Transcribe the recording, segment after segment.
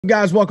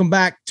Guys, welcome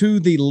back to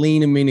the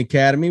Lean and Mean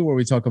Academy, where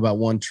we talk about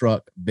one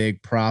truck, big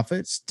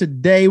profits.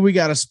 Today, we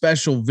got a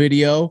special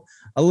video,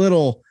 a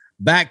little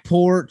back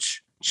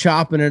porch,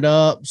 chopping it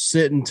up,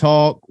 sit and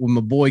talk with my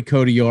boy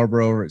Cody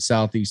Yarbrough over at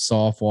Southeast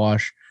Soft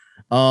Wash.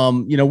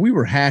 We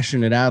were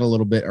hashing it out a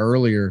little bit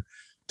earlier,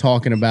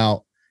 talking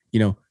about,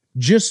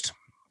 just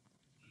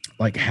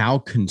like how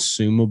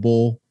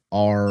consumable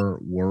our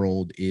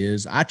world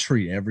is. I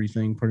treat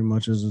everything pretty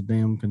much as a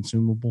damn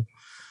consumable.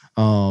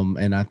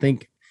 And I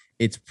think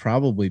it's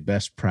probably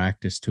best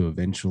practice to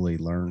eventually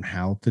learn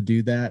how to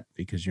do that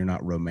because you're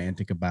not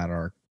romantic about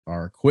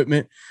our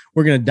equipment.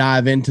 We're going to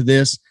dive into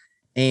this,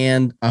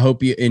 and I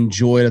hope you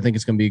enjoy it. I think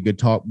it's going to be a good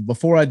talk.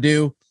 Before I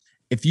do,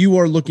 if you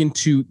are looking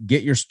to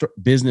get your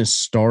business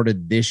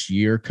started this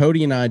year,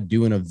 Cody and I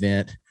do an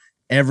event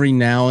every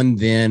now and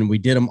then. We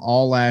did them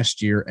all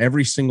last year.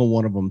 Every single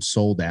one of them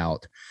sold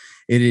out.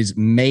 It is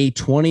May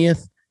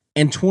 20th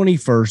and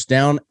 21st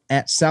down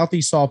at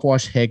Southeast Soft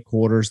Wash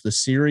headquarters, the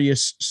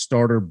Serious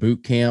Starter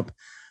Bootcamp.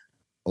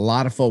 A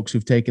lot of folks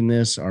who've taken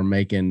this are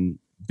making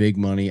big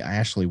money.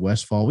 Ashley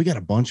Westfall, we got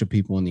a bunch of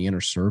people in the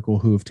inner circle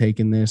who have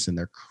taken this, and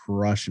they're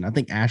crushing. I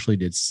think Ashley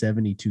did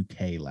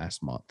 72K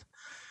last month.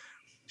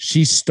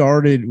 She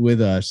started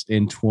with us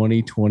in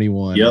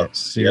 2021 at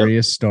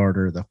Serious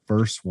Starter, the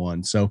first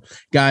one. So,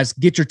 guys,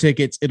 get your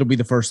tickets. It'll be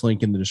the first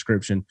link in the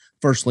description,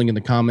 first link in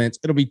the comments.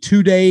 It'll be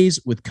 2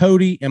 days with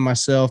Cody and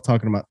myself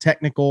talking about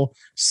technical,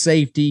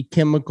 safety,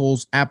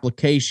 chemicals,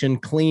 application,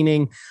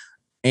 cleaning,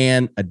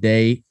 and a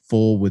day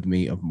full with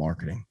me of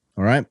marketing.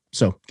 All right?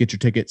 So, get your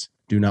tickets.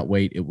 Do not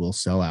wait. It will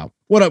sell out.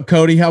 What up,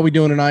 Cody? How we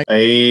doing tonight?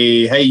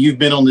 Hey, you've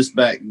been on this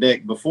back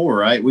deck before,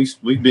 right?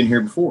 We've been here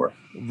before.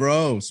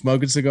 Bro,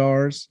 smoking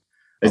cigars.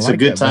 It's a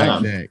good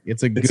time.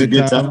 It's a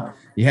good time.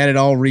 You had it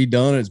all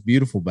redone. It's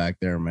beautiful back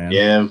there, man.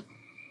 Yeah.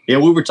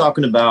 We were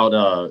talking about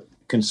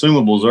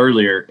consumables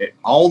earlier,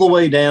 all the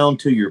way down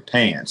to your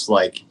pants.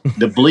 Like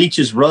the bleach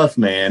is rough,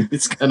 man.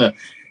 It's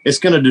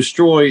gonna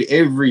destroy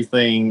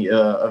everything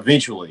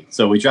eventually.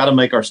 So we try to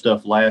make our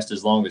stuff last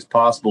as long as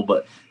possible.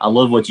 But I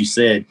love what you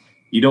said.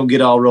 You don't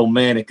get all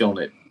romantic on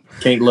it.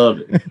 Can't love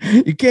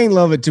it. You can't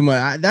love it too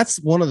much. That's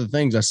one of the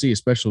things I see,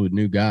 especially with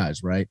new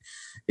guys, right?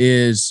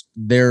 Is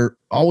they're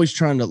always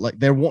trying to,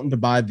 they're wanting to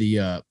buy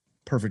the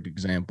perfect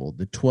example,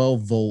 the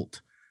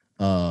 12-volt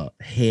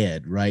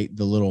head, right?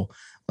 The little,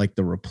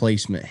 the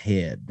replacement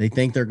head. They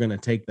think they're going to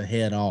take the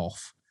head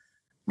off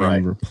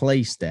and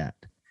replace that.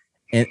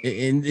 And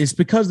it's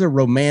because they're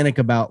romantic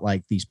about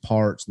these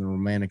parts, and they're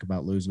romantic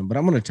about losing them. But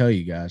I'm going to tell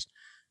you guys,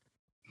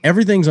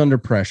 everything's under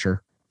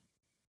pressure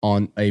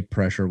on a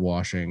pressure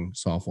washing,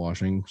 soft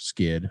washing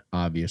skid,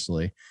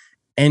 obviously.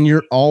 And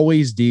you're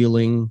always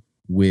dealing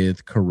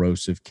with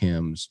corrosive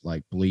chems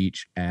like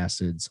bleach,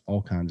 acids,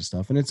 all kinds of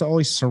stuff. And it's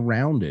always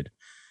surrounded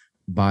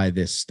by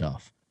this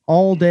stuff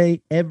all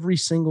day, every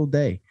single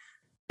day.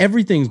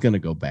 Everything's going to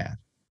go bad.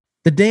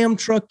 The damn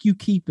truck you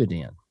keep it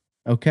in,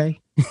 okay,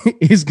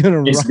 is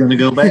going to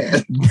go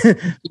bad.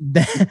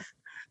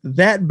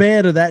 that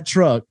bed of that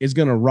truck is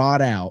going to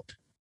rot out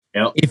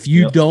if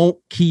you don't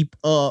keep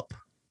up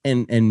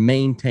and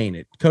maintain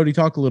it. Cody,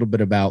 talk a little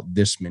bit about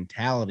this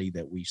mentality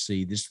that we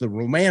see, the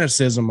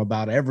romanticism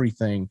about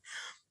everything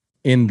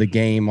in the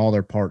game, all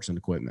their parts and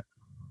equipment.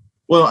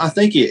 Well, I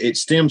think it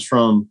stems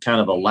from kind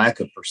of a lack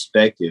of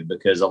perspective,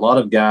 because a lot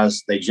of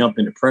guys, they jump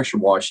into pressure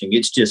washing.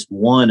 It's just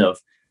one of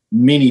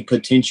many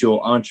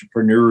potential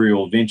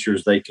entrepreneurial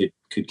ventures they could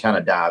kind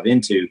of dive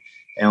into.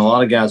 And a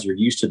lot of guys are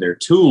used to their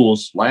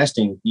tools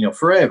lasting,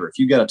 forever. If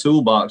you've got a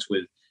toolbox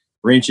with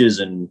wrenches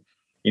and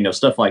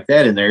stuff like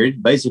that in there, it's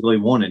basically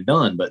one and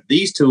done. But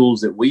these tools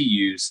that we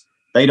use,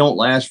 they don't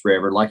last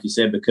forever, like you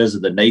said, because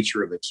of the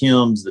nature of the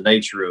chems, the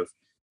nature of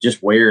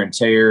just wear and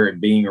tear and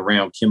being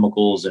around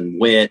chemicals and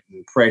wet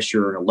and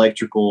pressure and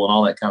electrical and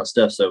all that kind of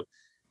stuff. So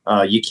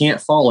you can't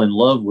fall in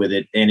love with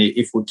it. And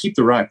if we keep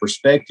the right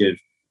perspective,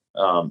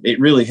 it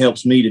really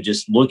helps me to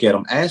just look at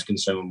them as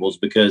consumables,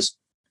 because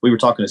we were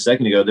talking a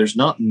second ago, there's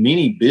not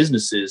many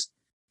businesses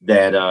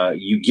that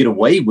you get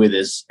away with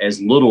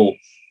as little,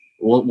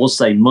 we'll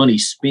say, money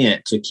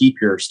spent to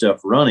keep your stuff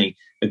running.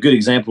 A good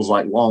example is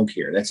like lawn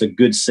care. That's a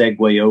good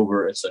segue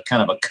over. It's a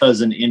kind of a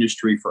cousin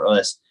industry for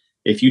us.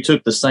 If you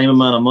took the same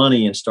amount of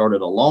money and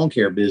started a lawn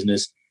care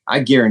business, I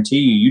guarantee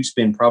you'd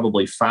spend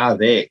probably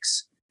 5x,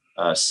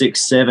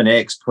 6,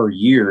 7x per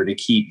year to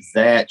keep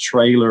that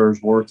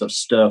trailer's worth of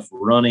stuff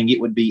running.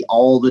 It would be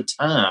all the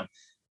time.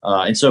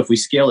 And so if we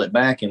scale it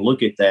back and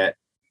look at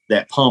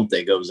that pump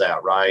that goes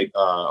out, right,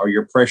 or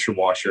your pressure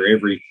washer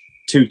every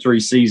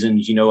 2-3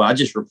 seasons, I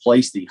just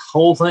replaced the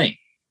whole thing.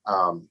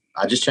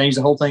 I just changed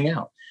the whole thing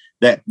out.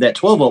 That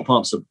 12-volt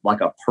pump's like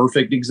a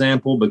perfect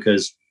example,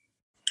 because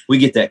we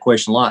get that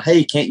question a lot.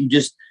 Hey, can't you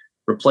just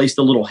replace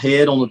the little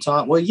head on the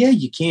top? Well, yeah,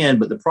 you can.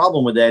 But the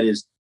problem with that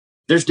is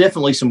there's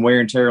definitely some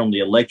wear and tear on the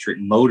electric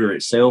motor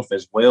itself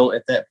as well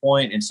at that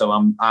point. And so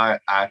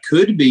I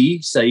could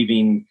be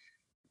saving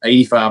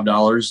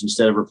 $85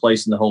 instead of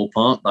replacing the whole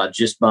pump by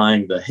just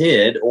buying the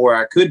head, or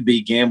I could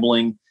be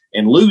gambling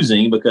and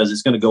losing because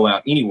it's going to go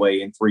out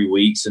anyway in 3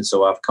 weeks. And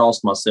so I've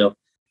cost myself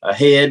a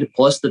head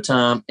plus the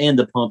time and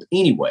the pump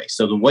anyway.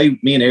 So the way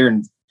me and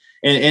Aaron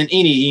and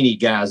any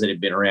guys that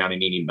have been around,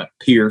 and any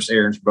Pierce,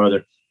 Aaron's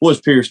brother, what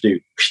does Pierce do?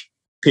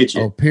 Pitch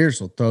it. Oh,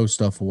 Pierce will throw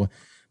stuff away.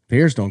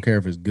 Pierce don't care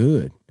if it's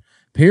good.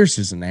 Pierce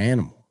is an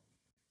animal.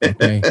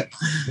 Okay.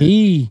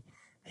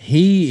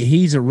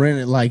 He's a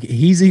rent, like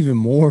he's even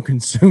more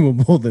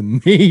consumable than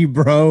me,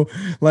 bro.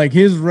 Like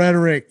his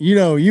rhetoric, you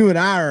know, you and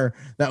I are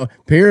that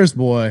Pierce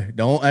boy.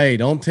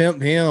 Don't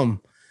tempt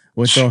him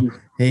with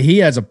he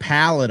has a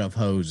pallet of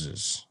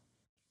hoses.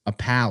 A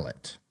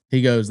pallet.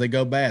 He goes, they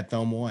go bad,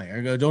 throw them away.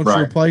 I go, don't you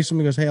replace them?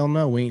 He goes, hell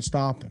no, we ain't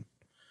stopping.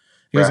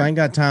 He goes, I ain't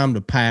got time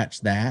to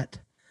patch that.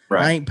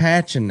 I ain't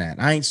patching that.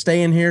 I ain't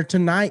staying here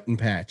tonight and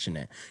patching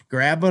it.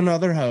 Grab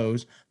another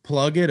hose,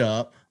 plug it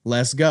up,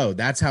 let's go.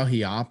 That's how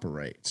he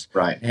operates.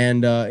 Right.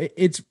 And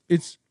it's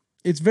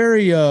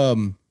very how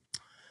do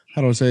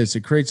I say this?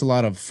 It creates a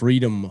lot of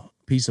freedom,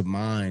 peace of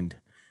mind.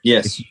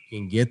 Yes. If you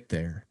can get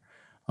there.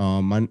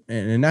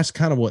 And that's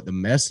kind of what the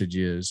message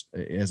is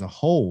as a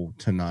whole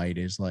tonight,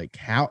 is like,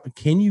 how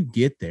can you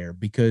get there?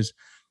 Because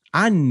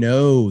I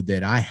know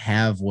that I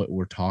have what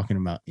we're talking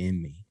about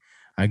in me.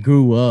 I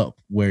grew up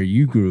where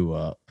you grew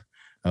up.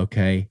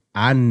 Okay.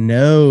 I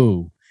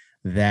know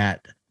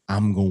that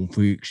I'm going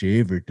to fix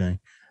everything.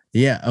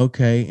 Yeah.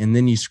 Okay. And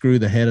then you screw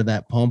the head of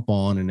that pump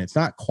on and it's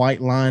not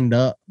quite lined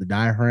up. The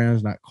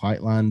diaphragm's not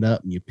quite lined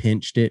up and you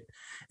pinched it.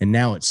 And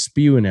now it's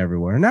spewing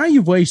everywhere. Now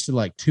you've wasted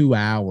like 2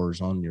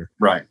 hours on your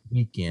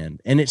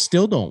weekend and it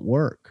still don't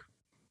work.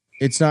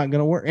 It's not going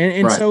to work.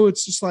 And so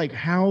it's just like,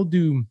 how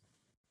do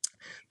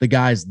the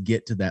guys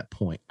get to that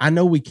point? I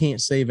know we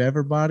can't save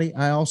everybody.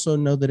 I also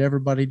know that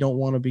everybody don't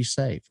want to be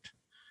saved.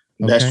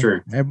 Okay? That's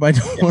true. Everybody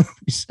don't want to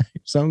be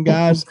saved. Some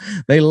guys,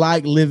 they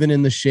like living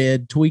in the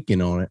shed,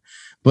 tweaking on it.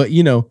 But,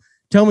 you know,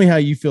 tell me how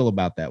you feel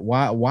about that.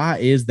 Why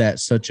is that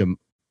such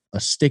a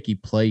sticky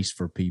place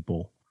for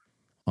people?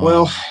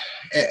 Well,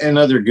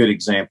 another good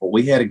example.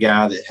 We had a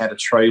guy that had a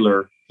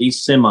trailer.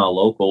 He's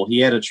semi-local. He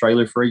had a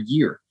trailer for a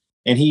year.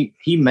 And he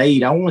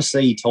made, I want to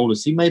say he told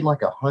us he made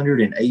like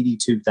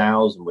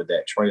 182,000 with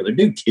that trailer.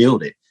 Dude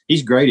killed it.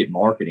 He's great at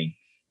marketing.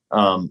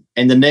 And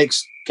the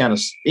next kind of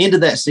end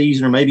of that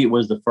season, or maybe it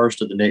was the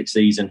first of the next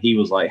season, he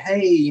was like,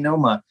 hey, you know,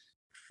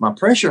 my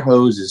pressure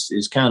hose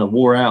is kind of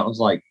wore out. I was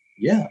like,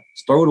 yeah,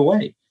 let's throw it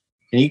away.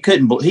 And he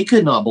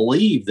could not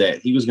believe that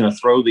he was going to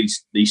throw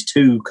these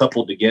two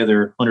coupled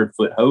together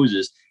 100-foot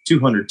hoses,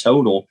 200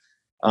 total.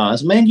 I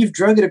said, man, you've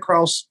drug it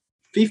across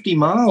 50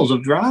 miles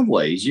of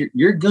driveways.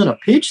 You're going to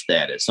pitch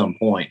that at some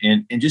point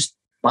and just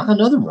buy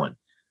another one.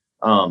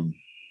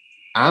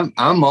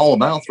 I'm all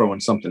about throwing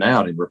something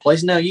out and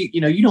replacing. Now, you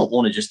know, you don't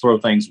want to just throw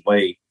things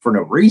away for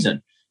no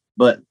reason,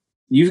 but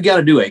you've got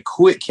to do a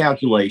quick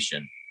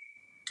calculation.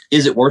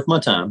 Is it worth my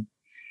time?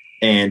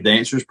 And the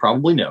answer is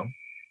probably no.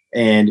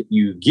 And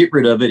you get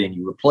rid of it and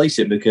you replace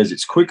it because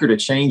it's quicker to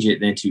change it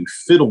than to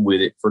fiddle with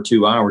it for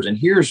 2 hours. And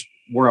here's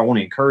where I want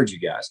to encourage you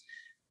guys.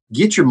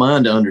 Get your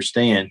mind to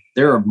understand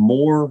there are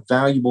more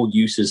valuable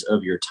uses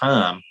of your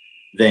time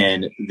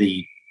than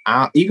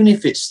even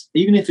if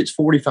it's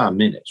 45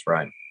 minutes,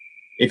 right?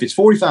 If it's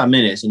 45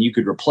 minutes and you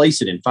could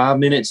replace it in 5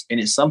 minutes and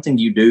it's something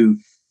you do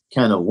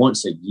kind of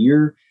once a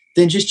year,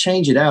 then just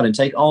change it out and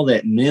take all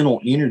that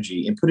mental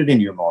energy and put it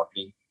into your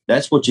marketing.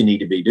 That's what you need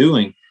to be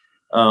doing.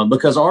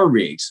 Because our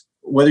rigs,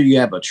 whether you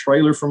have a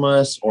trailer from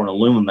us or an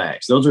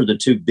Alumimax, those are the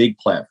two big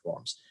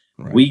platforms.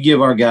 Right. We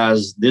give our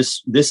guys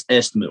this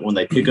estimate when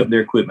they pick up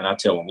their equipment. I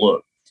tell them,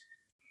 look,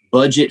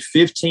 budget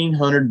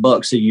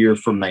 $1,500 a year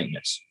for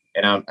maintenance.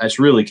 And that's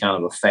really kind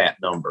of a fat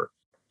number.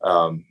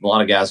 A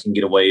lot of guys can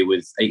get away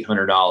with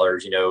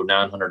 $800, you know,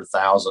 $900,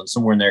 $1,000,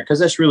 somewhere in there, because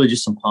that's really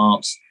just some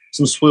pumps,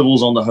 some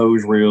swivels on the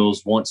hose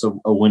reels once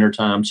a winter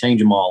time,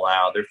 change them all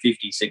out. They're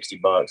 $50,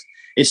 $60.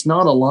 It's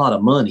not a lot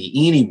of money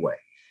anyway.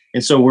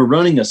 And so we're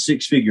running a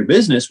 6-figure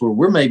business where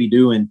we're maybe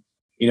doing,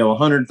 you know,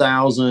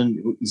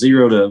 100,000,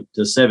 0 to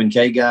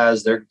 7K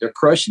guys. They're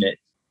crushing it.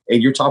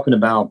 And you're talking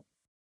about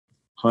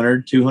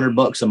 $100,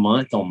 $200 a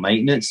month on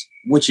maintenance,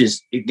 which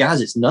is,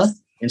 guys, it's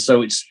nothing. And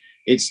so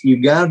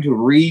you've got to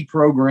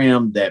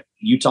reprogram that.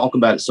 You talk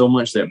about it so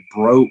much, that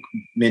broke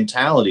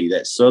mentality,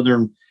 that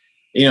Southern,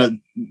 you know,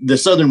 the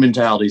Southern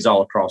mentality is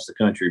all across the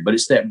country, but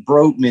it's that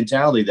broke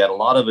mentality that a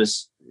lot of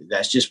us,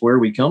 that's just where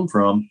we come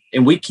from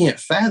and we can't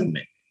fathom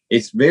it.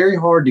 It's very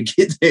hard to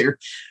get there.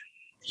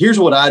 Here's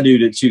what I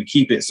do to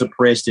keep it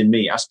suppressed in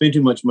me. I spend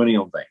too much money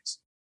on things.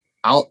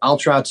 I'll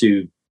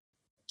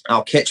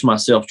catch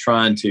myself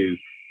trying to,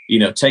 you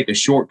know, take a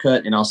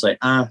shortcut and I'll say,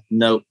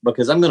 no,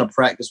 because I'm going to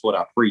practice what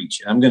I preach.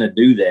 And I'm going to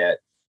do that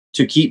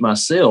to keep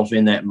myself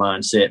in that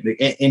mindset.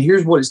 And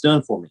here's what it's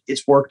done for me.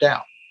 It's worked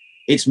out.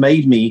 It's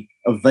made me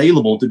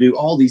available to do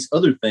all these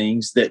other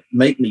things that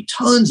make me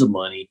tons of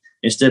money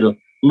instead of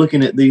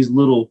looking at these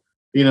little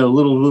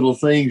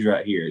things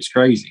right here. It's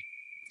crazy.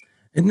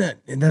 And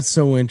that's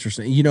so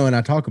interesting. You know, and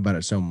I talk about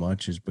it so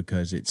much is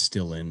because it's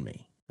still in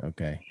me.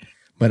 Okay.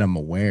 But I'm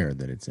aware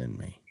that it's in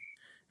me.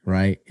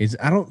 Right.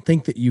 I don't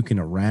think that you can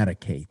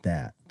eradicate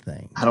that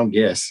thing. I don't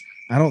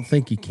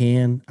think you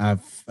can.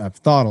 I've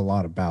thought a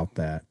lot about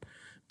that,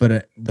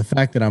 But the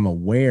fact that I'm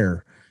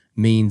aware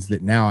means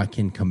that now I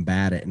can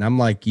combat it. And I'm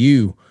like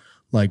you,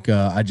 like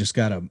I just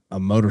got a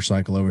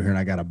motorcycle over here, and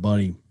I got a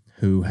buddy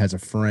who has a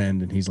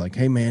friend, and he's like,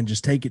 hey man,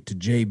 just take it to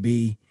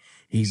JB.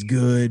 He's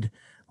good.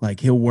 Like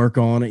he'll work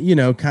on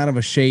it, kind of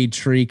a shade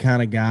tree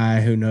kind of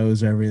guy who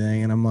knows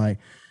everything. And I'm like,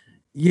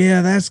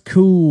 yeah, that's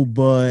cool.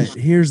 But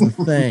here's the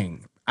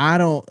thing. I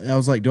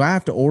was like, do I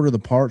have to order the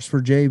parts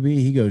for JB?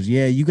 He goes,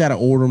 yeah, you got to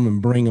order them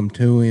and bring them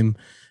to him,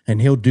 and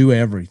he'll do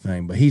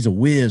everything. But he's a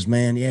whiz,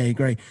 man. Yeah, he's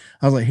great.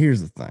 I was like,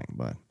 here's the thing,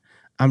 bud.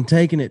 I'm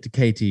taking it to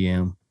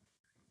KTM,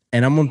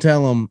 and I'm going to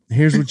tell them,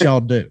 here's what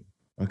y'all do.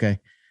 Okay.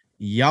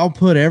 Y'all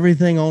put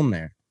everything on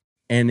there,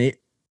 and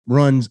it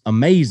runs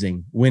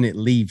amazing when it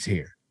leaves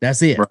here.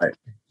 That's it. Right.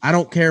 I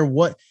don't care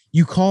what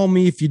you call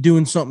me. If you're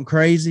doing something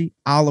crazy,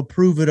 I'll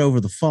approve it over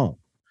the phone.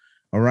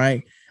 All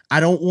right. I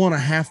don't want to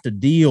have to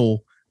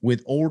deal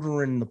with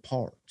ordering the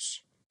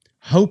parts,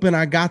 hoping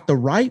I got the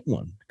right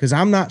one, because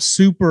I'm not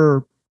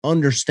super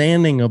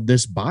understanding of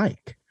this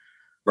bike.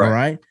 Right. All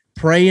right.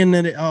 Praying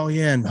that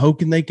and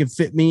hoping they can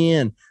fit me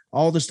in,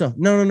 all this stuff.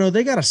 No.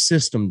 They got a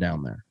system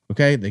down there.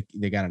 Okay.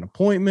 They got an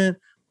appointment.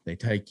 They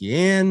take you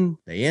in,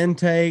 they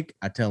intake.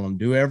 I tell them,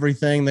 do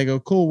everything. They go,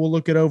 cool, we'll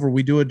look it over.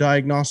 We do a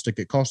diagnostic.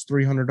 It costs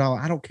 $300.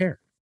 I don't care.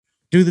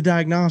 Do the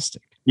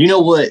diagnostic. You know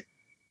what?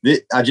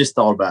 I just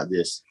thought about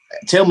this.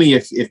 Tell me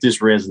if this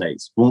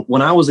resonates.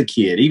 When I was a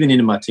kid, even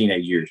into my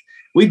teenage years,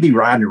 we'd be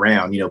riding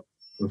around,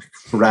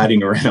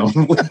 riding around.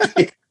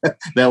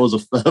 That was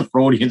a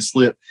Freudian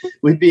slip.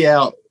 We'd be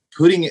out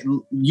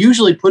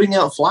usually putting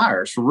out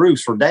flyers for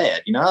roofs for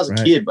Dad. I was a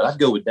kid, but I'd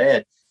go with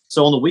Dad.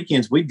 So on the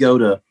weekends, we'd go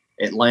to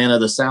Atlanta,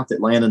 the South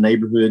Atlanta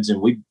neighborhoods,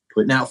 and we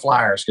putting out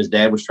flyers because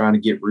Dad was trying to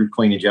get roof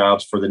cleaning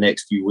jobs for the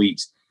next few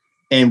weeks.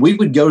 And we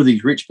would go to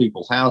these rich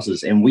people's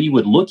houses, and we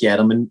would look at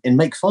them and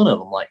make fun of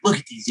them. Like, look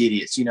at these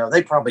idiots.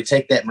 They probably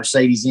take that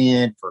Mercedes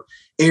in for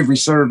every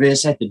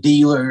service at the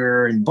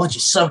dealer, and a bunch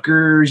of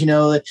suckers,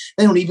 they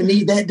don't even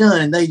need that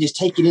done. They just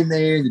take it in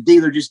there, and the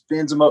dealer just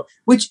bends them up,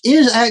 which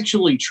is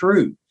actually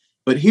true.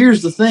 But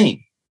here's the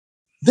thing.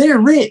 They're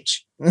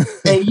rich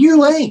and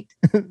you ain't.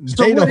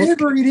 So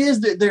whatever it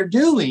is that they're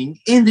doing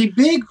in the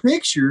big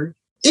picture,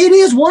 it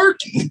is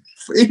working.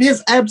 It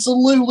is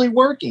absolutely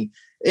working.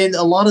 And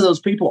a lot of those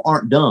people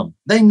aren't dumb.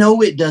 They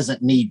know it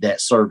doesn't need that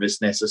service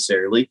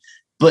necessarily,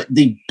 but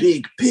the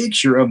big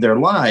picture of their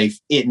life,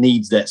 it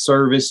needs that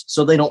service.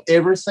 So they don't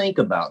ever think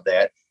about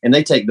that. And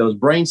they take those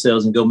brain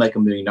cells and go make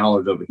 $1 million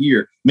over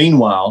here.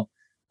 Meanwhile,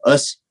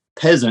 us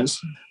peasants,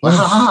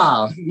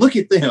 look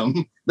at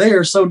them. They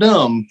are so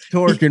dumb.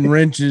 Torquing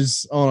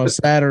wrenches on a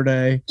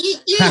Saturday.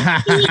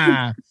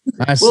 Well,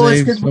 it's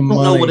because we don't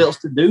know what else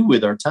to do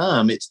with our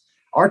time. It's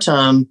our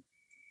time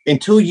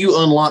until you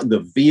unlock the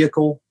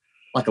vehicle.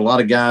 Like a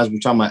lot of guys, we're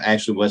talking about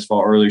Ashley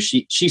Westfall earlier.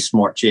 She's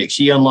smart chick.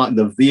 She unlocked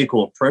the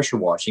vehicle of pressure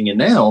washing, and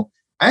now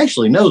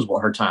Ashley knows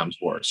what her time's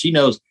worth. She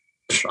knows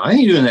I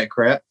ain't doing that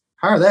crap.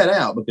 Hire that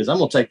out because I'm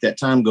gonna take that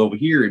time, go over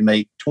here and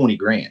make 20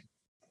 grand.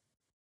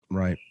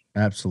 Right.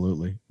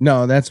 Absolutely.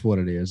 No, that's what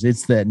it is.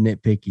 It's that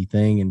nitpicky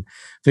thing and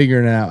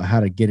figuring out how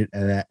to get it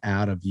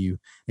out of you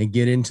and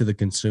get into the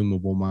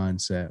consumable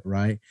mindset.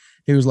 Right.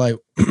 He was like,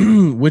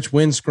 which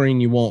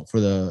windscreen you want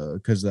for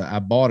because I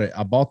bought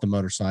the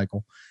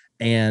motorcycle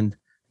and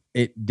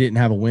it didn't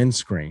have a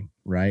windscreen.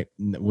 Right.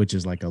 Which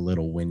is like a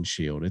little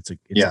windshield. It's an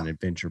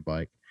adventure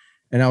bike.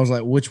 And I was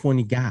like, which one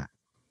you got?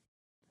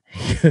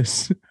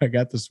 Because I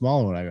got the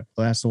small one. I go,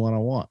 well, that's the one I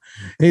want.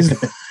 He's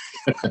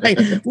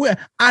hey,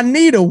 I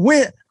need a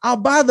win. I'll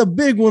buy the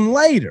big one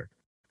later.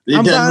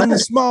 I'm buying the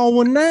small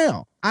one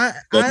now. I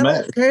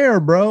don't care,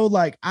 bro.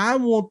 Like, I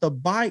want the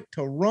bike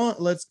to run.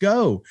 Let's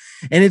go.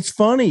 And it's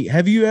funny.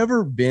 Have you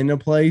ever been a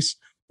place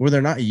where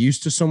they're not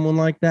used to someone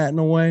like that in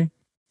a way?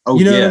 Oh,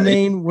 you know what I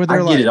mean? Where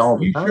they're I get it all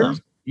the time. Sure?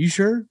 You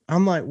sure?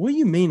 I'm like, what do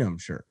you mean I'm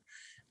sure?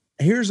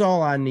 Here's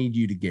all I need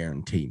you to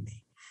guarantee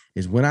me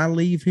is when I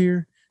leave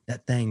here,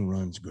 that thing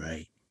runs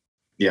great.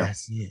 Yeah.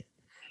 That's it.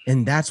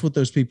 And that's what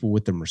those people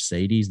with the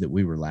Mercedes that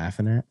we were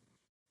laughing at,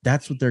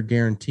 that's what they're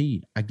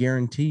guaranteed. I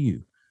guarantee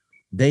you,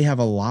 they have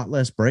a lot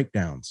less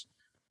breakdowns.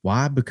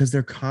 Why? Because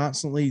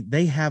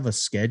they have a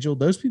schedule.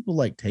 Those people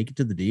like take it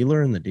to the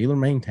dealer and the dealer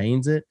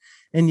maintains it.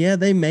 And yeah,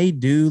 they may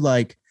do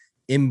like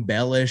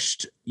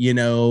embellished,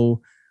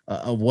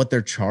 of what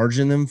they're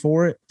charging them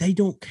for it. They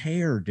don't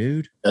care,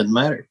 dude. Doesn't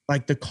matter.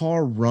 Like the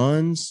car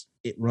runs,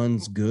 it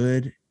runs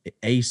good.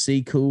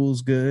 AC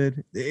cools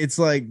good. It's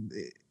like,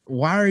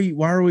 why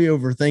are we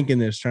overthinking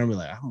this? Trying to be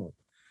like, I'm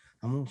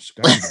gonna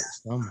skirt it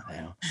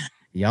somehow.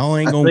 Y'all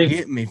ain't gonna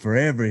get me for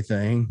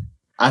everything.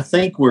 I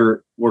think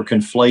we're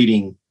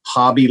conflating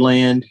hobby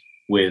land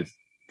with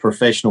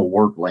professional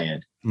work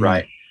land,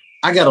 right?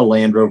 I got a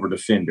Land Rover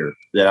Defender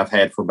that I've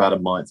had for about a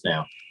month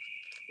now.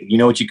 You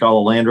know what you call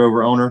a Land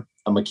Rover owner?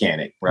 A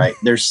mechanic, right?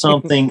 There's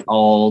something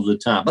all the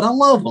time, but I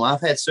love them.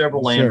 I've had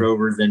several Land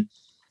Rovers and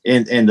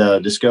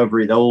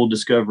the old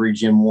Discovery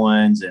Gen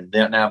 1s, and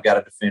now I've got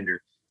a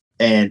Defender.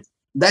 And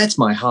that's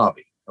my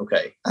hobby.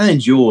 Okay. I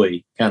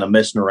enjoy kind of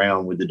messing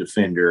around with the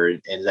Defender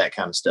and that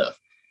kind of stuff.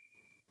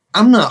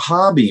 I'm not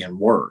hobbying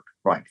work.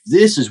 right,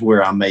 this is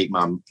where I make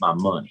my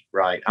money,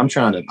 right? I'm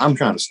trying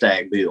to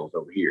stack bills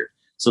over here.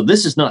 So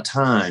this is not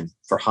time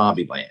for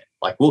Hobbyland.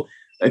 Like, well,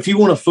 if you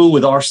want to fool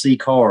with RC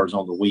cars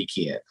on the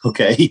weekend,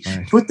 okay,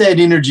 Right. put that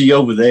energy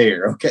over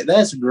there. Okay,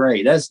 that's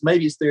great.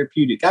 Maybe it's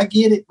therapeutic. I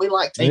get it. We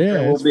like tinkering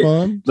a little bit,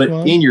 fun. but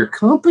in your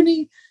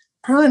company,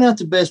 probably not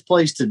the best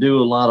place to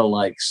do a lot of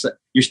like,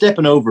 you're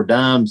stepping over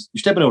dimes,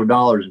 you're stepping over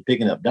dollars and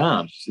picking up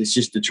dimes. It's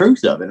just the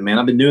truth of it. Man,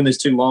 I've been doing this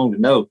too long to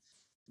know.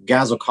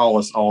 Guys will call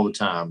us all the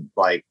time.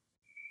 Like,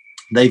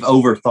 they've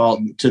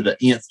overthought to the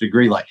nth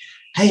degree. Like,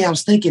 hey, I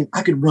was thinking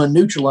I could run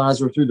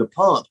neutralizer through the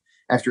pump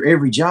after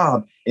every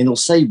job and it'll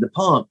save the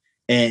pump.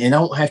 And I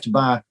don't have to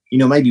buy,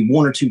 maybe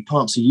 1 or 2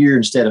 pumps a year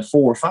instead of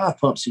 4 or 5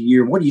 pumps a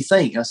year. What do you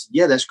think? I said,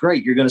 yeah, that's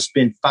great. You're going to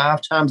spend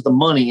 5 times the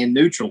money in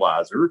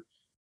neutralizer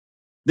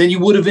than you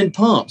would have in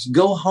pumps.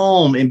 Go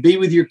home and be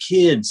with your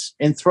kids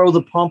and throw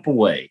the pump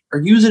away or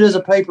use it as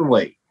a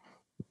paperweight.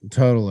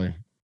 Totally.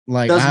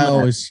 Like I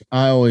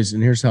always,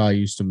 and here's how I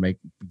used to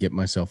get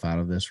myself out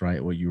of this,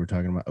 right? What you were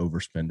talking about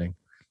overspending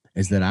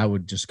is that I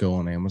would just go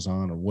on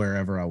Amazon or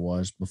wherever I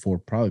was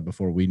probably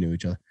before we knew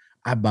each other.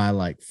 I'd buy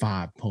like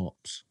 5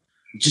 pumps.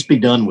 Just be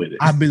done with it.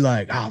 I'd be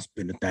like, I'll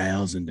spend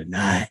 $1,000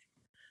 tonight.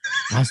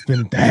 I'll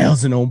spend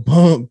 $1,000 on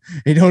pump.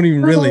 They don't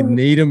even really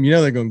need them.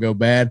 They're going to go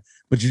bad,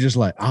 but you're just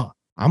like, oh,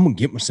 I'm going to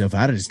get myself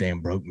out of this damn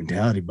broke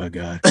mentality, by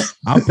God.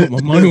 I'll put my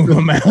money where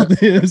my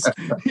mouth is,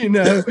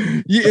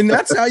 and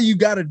that's how you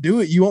got to do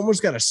it. You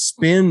almost got to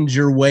spend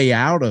your way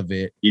out of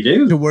it. You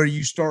do. To where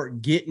you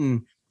start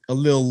getting a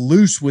little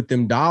loose with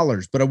them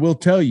dollars. But I will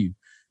tell you,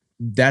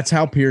 that's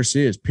how Pierce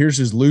is. Pierce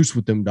is loose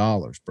with them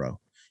dollars, bro.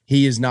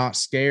 He is not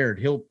scared.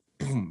 He'll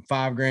boom,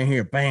 $5,000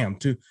 here, bam,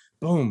 2,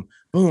 boom,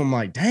 boom. I'm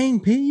like, dang,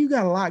 P, you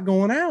got a lot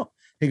going out.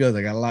 He goes,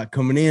 I got a lot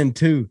coming in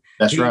too.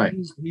 That's right.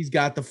 He's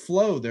got the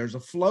flow. There's a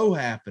flow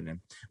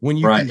happening. When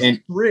you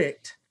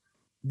constrict,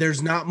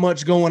 there's not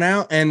much going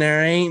out and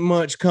there ain't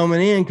much coming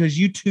in because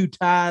you too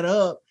tied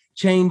up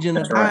changing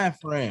the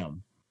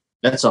diaphragm.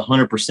 That's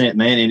 100%,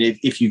 man. And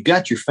if you've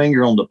got your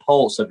finger on the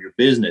pulse of your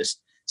business,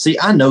 see,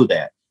 I know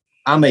that.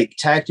 I make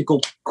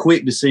tactical,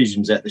 quick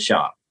decisions at the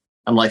shop.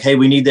 I'm like, hey,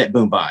 we need that,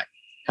 boom, buy it.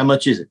 How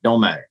much is it?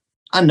 Don't matter.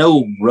 I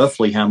know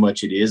roughly how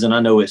much it is, and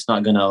I know it's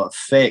not going to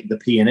affect the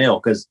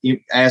P&L because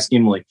ask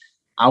Emily,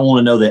 I want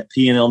to know that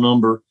P&L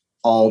number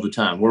all the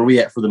time. Where are we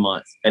at for the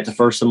month? At the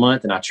first of the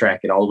month, and I track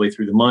it all the way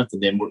through the month.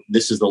 And then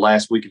this is the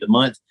last week of the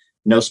month.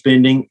 No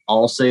spending,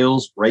 all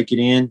sales, rake it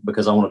in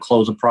because I want to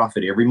close a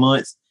profit every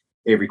month,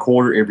 every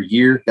quarter, every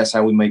year. That's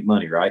how we make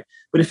money, right?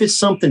 But if it's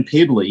something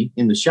piddly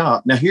in the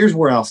shop, now here's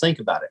where I'll think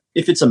about it.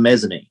 If it's a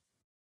mezzanine,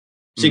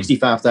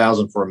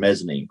 $65,000 for a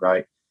mezzanine,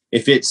 right?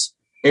 If it's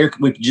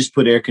we just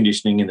put air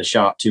conditioning in the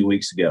shop 2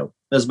 weeks ago.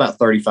 That's about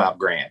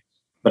 $35,000.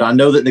 But I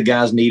know that the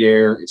guys need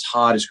air. It's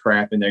hot as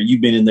crap in there. You've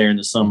been in there in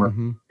the summer,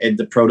 and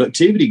the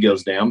productivity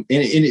goes down,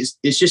 and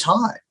it's just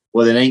hot.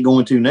 Well, it ain't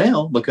going to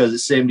now because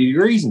it's 70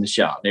 degrees in the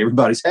shop, and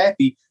everybody's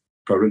happy.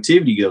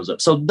 Productivity goes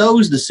up. So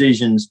those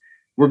decisions,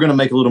 we're going to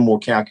make a little more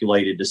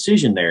calculated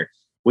decision there.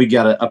 We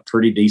got a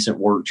pretty decent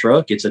work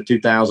truck. It's a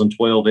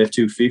 2012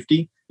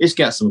 F-250. It's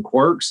got some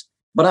quirks.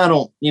 But I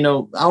don't,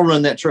 I'll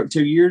run that truck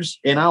 2 years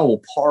and I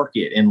will park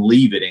it and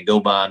leave it and go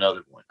buy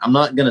another one. I'm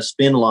not going to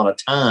spend a lot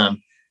of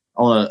time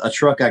on a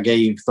truck I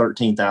gave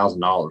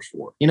 $13,000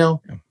 for.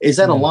 Is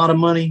that a lot of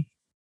money?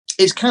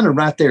 It's kind of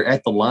right there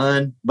at the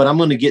line, but I'm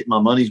going to get my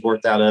money's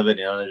worth out of it.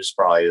 And I just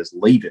probably just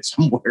leave it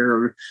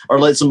somewhere or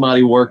let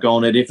somebody work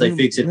on it. If they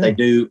fix it, they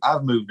do.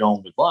 I've moved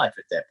on with life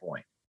at that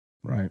point.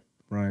 Right.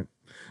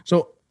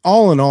 So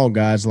all in all,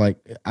 guys, like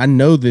I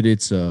know that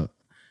it's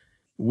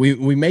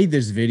we made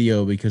this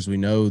video because we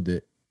know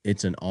that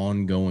it's an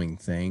ongoing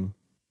thing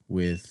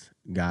with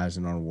guys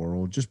in our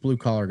world, just blue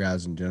collar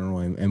guys in general.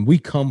 And we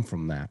come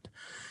from that.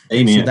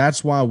 Amen. So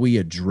that's why we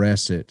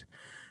address it.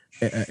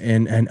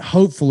 And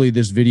hopefully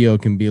this video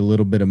can be a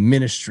little bit of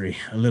ministry,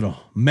 a little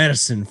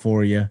medicine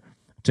for you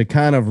to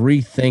kind of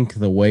rethink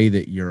the way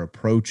that you're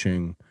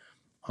approaching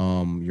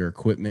your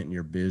equipment and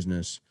your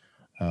business.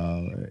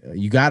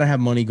 You got to have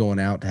money going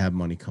out to have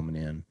money coming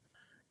in.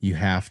 You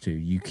have to.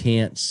 You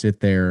can't sit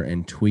there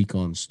and tweak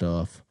on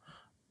stuff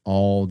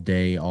all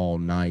day, all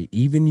night.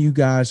 Even you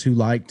guys who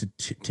like to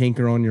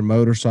tinker on your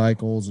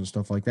motorcycles and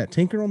stuff like that,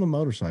 tinker on the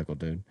motorcycle,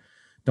 dude.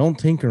 Don't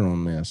tinker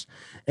on this.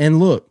 And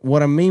look,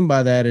 what I mean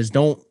by that is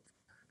don't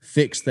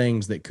fix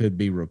things that could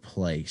be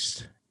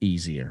replaced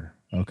easier,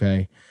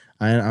 okay?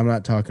 I'm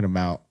not talking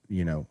about,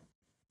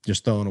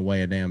 just throwing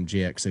away a damn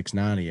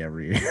GX690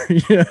 every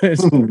year.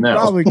 It's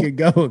probably could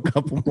go a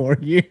couple more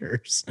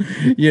years,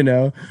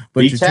 But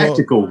be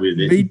tactical with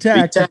it. Be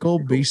tactical,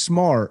 be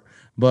smart.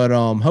 But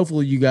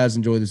hopefully you guys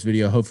enjoy this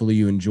video. Hopefully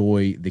you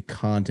enjoy the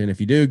content. If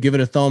you do, give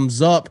it a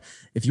thumbs up.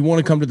 If you want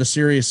to come to the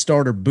Serious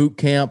Starter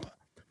Bootcamp,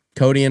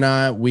 Cody and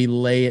I, we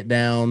lay it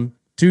down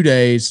 2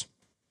 days.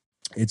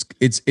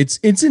 It's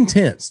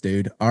intense,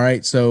 dude. All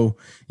right. So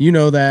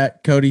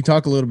that. Cody,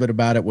 talk a little bit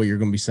about it, what you're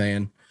going to be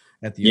saying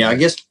at the event. I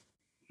guess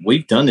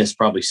we've done this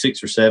probably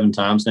 6 or 7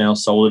 times now,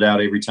 sold it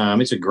out every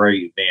time. It's a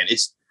great event.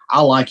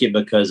 I like it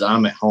because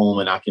I'm at home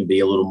and I can be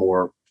a little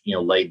more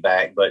laid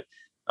back. But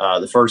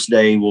the first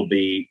day will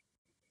be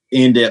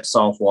in-depth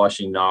soft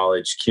washing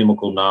knowledge,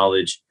 chemical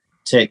knowledge,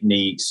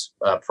 techniques,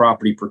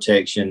 property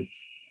protection,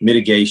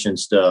 mitigation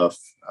stuff,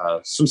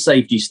 some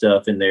safety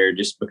stuff in there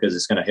just because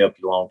it's going to help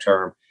you long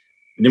term.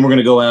 And then we're going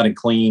to go out and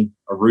clean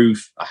a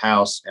roof, a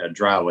house, and a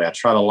driveway. I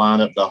try to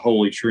line up the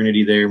holy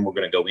trinity there, and we're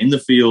going to go in the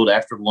field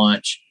after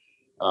lunch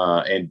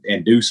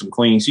and do some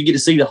cleaning. So you get to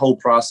see the whole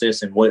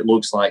process and what it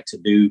looks like to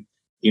do,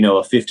 a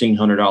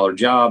 $1,500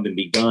 job and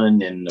be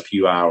done in a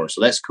few hours.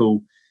 So that's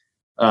cool.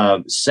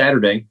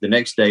 Saturday, the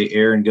next day,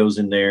 Aaron goes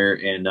in there,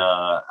 and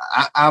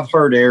I've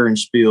heard Aaron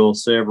spiel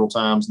several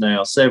times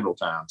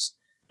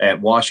at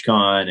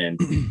WashCon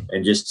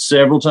and just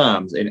several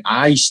times, and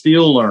I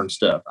still learn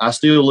stuff. I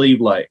still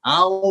leave late. I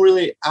don't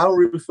really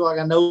feel like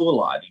I know a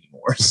lot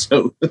anymore.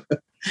 So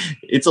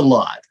it's a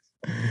lot.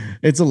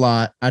 It's a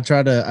lot. I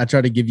try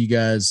to give you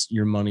guys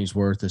your money's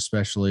worth,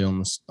 especially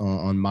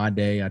on my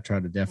day. I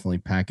try to definitely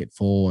pack it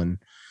full and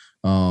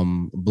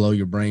blow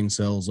your brain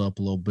cells up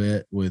a little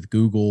bit with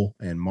Google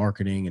and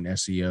marketing and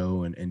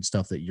SEO and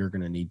stuff that you're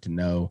going to need to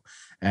know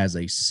as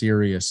a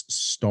serious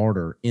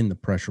starter in the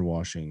pressure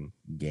washing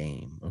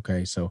game.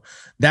 Okay. So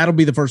that'll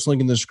be the first link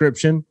in the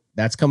description.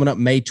 That's coming up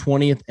May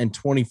 20th and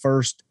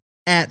 21st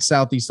at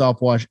Southeast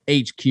Soft Wash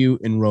HQ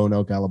in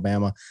Roanoke,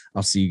 Alabama.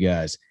 I'll see you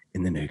guys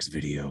in the next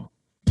video.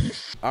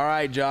 All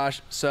right,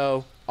 Josh.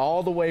 So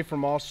all the way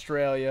from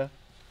Australia.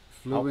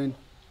 Flew in.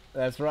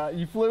 That's right.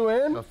 You flew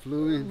in? I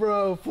flew in.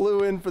 Bro,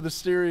 flew in for the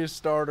Serious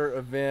Starter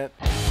event.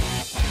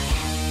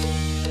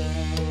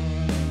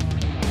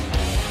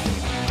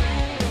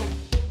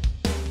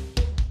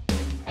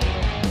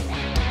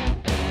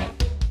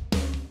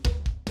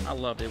 I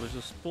loved it. It was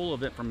just full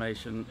of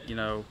information,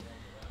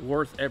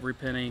 worth every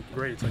penny.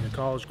 Great. It's like a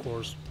college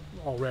course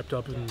all wrapped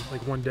up in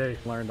like one day.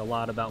 Learned a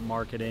lot about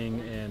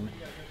marketing and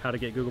how to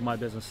get Google My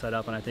Business set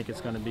up, and I think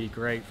it's going to be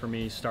great for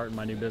me starting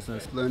my new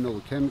business. Learned all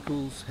the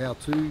chemicals, how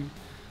to,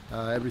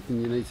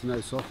 everything you need to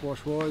know soft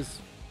wash wise.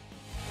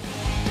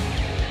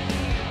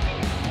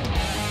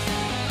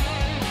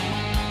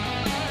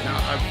 Now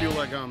I feel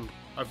like I'm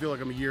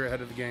a year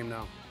ahead of the game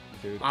now.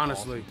 Dude,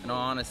 honestly. Awesome. In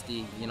all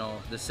honesty,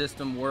 the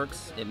system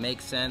works, it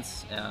makes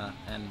sense,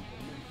 and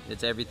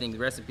it's everything, the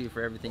recipe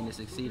for everything to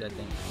succeed, I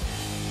think.